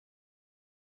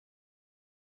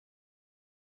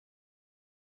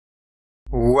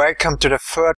Welcome to the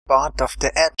third part of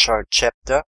the Agile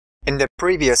chapter. In the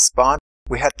previous part,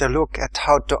 we had a look at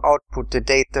how to output the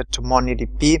data to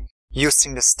MonetDB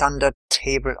using the standard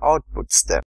table output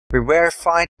step. We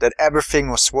verified that everything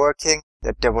was working,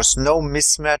 that there was no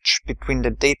mismatch between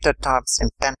the data types in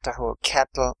Pentaho,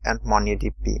 Cattle, and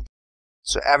MonetDB.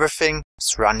 So everything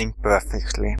is running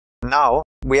perfectly. Now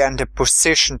we are in the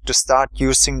position to start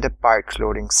using the bulk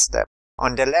loading step.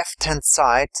 On the left-hand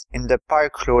side, in the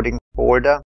bulk loading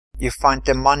folder, you find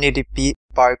the MonetDB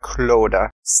bulk loader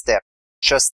step.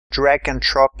 Just drag and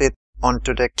drop it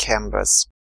onto the canvas.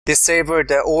 Disable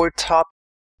the old tab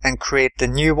and create the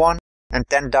new one, and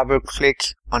then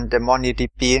double-click on the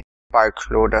MonetDB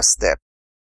bulk loader step.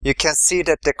 You can see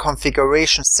that the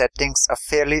configuration settings are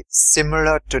fairly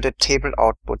similar to the table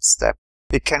output step.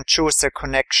 We can choose a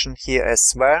connection here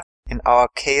as well, in our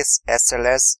case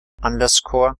SLS_DMA.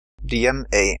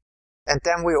 And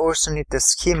then we also need the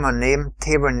schema name,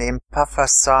 table name, buffer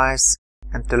size,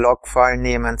 and the log file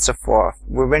name and so forth.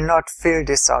 We will not fill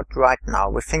this out right now.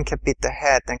 We think a bit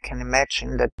ahead and can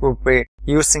imagine that we'll be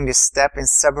using this step in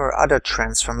several other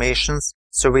transformations,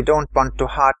 so we don't want to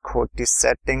hardcode these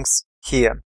settings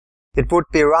here. It would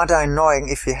be rather annoying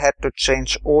if we had to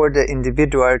change all the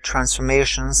individual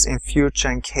transformations in future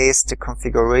in case the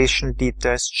configuration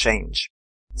details change.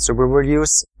 So we will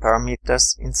use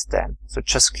parameters instead. So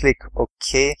just click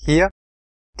OK here.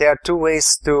 There are two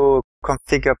ways to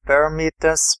configure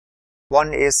parameters.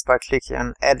 One is by clicking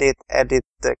on edit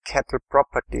the cattle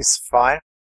properties file,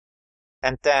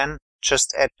 and then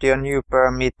just add your new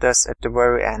parameters at the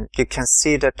very end. You can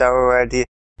see that I already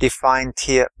defined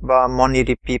here var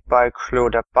MonetDB bulk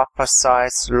loader buffer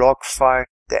size, log file,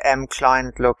 the M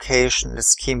client location, the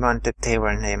schema, and the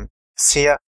table name. So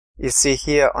here, you see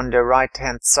here on the right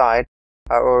hand side,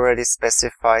 I already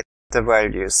specified the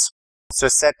values. So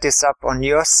set this up on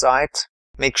your side.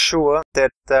 Make sure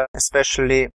that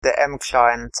especially the M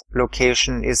client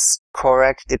location is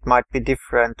correct. It might be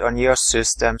different on your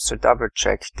system, so double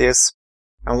check this.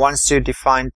 And once you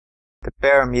define the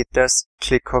parameters,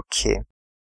 click OK.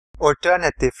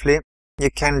 Alternatively, you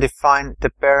can define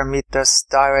the parameters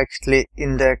directly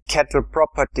in the cattle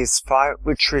properties file,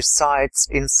 which resides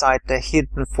inside the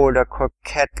hidden folder called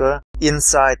cattle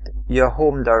inside your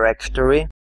home directory.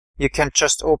 You can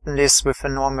just open this with a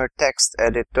normal text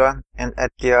editor and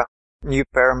add your new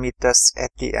parameters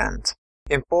at the end.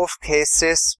 In both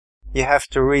cases, you have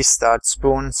to restart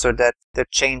Spoon so that the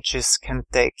changes can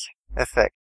take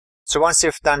effect. So once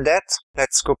you've done that,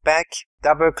 let's go back,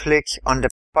 double click on the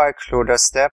bulk loader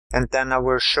step, and then I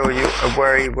will show you a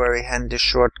very handy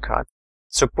shortcut.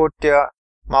 So put your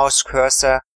mouse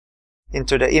cursor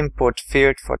into the input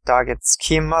field for target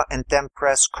schema and then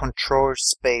press Ctrl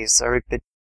space. I repeat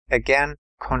again,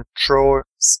 Ctrl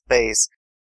space.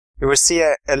 You will see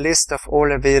a list of all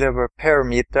available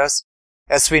parameters.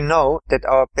 As we know that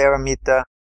our parameter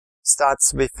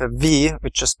starts with a V, we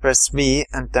just press V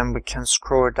and then we can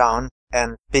scroll down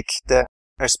and pick the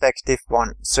respective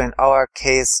one. So in our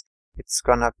case, it's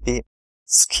gonna be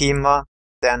schema.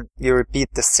 Then you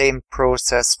repeat the same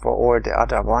process for all the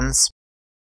other ones.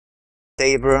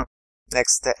 Table,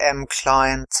 next the M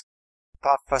client,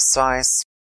 buffer size,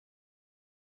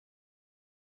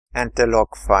 and the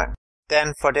log file.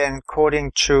 Then for the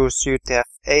encoding, choose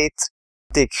UTF-8,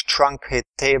 tick truncate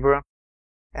table,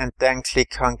 and then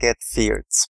click on get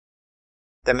fields.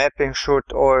 The mapping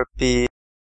should all be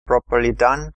properly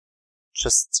done.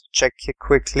 Just check it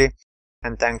quickly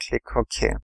and then click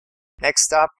OK.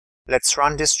 Next up, let's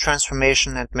run this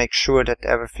transformation and make sure that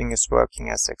everything is working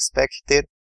as expected.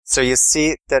 So you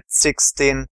see that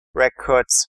 16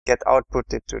 records get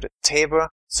outputted to the table,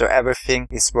 so everything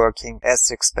is working as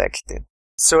expected.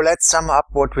 So let's sum up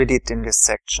what we did in these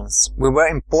sections. We were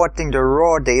importing the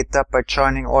raw data by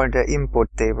joining all the input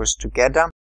tables together.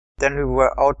 Then we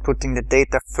were outputting the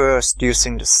data first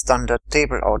using the standard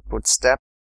table output step.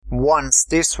 Once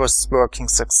this was working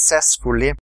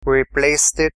successfully, we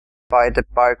replaced it by the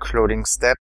bulk loading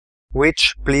step,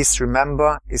 which, please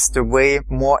remember, is the way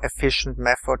more efficient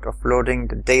method of loading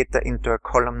the data into a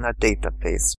columnar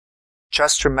database.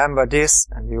 Just remember this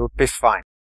and you will be fine.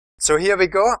 So here we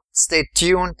go. Stay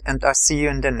tuned and I'll see you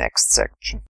in the next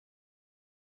section.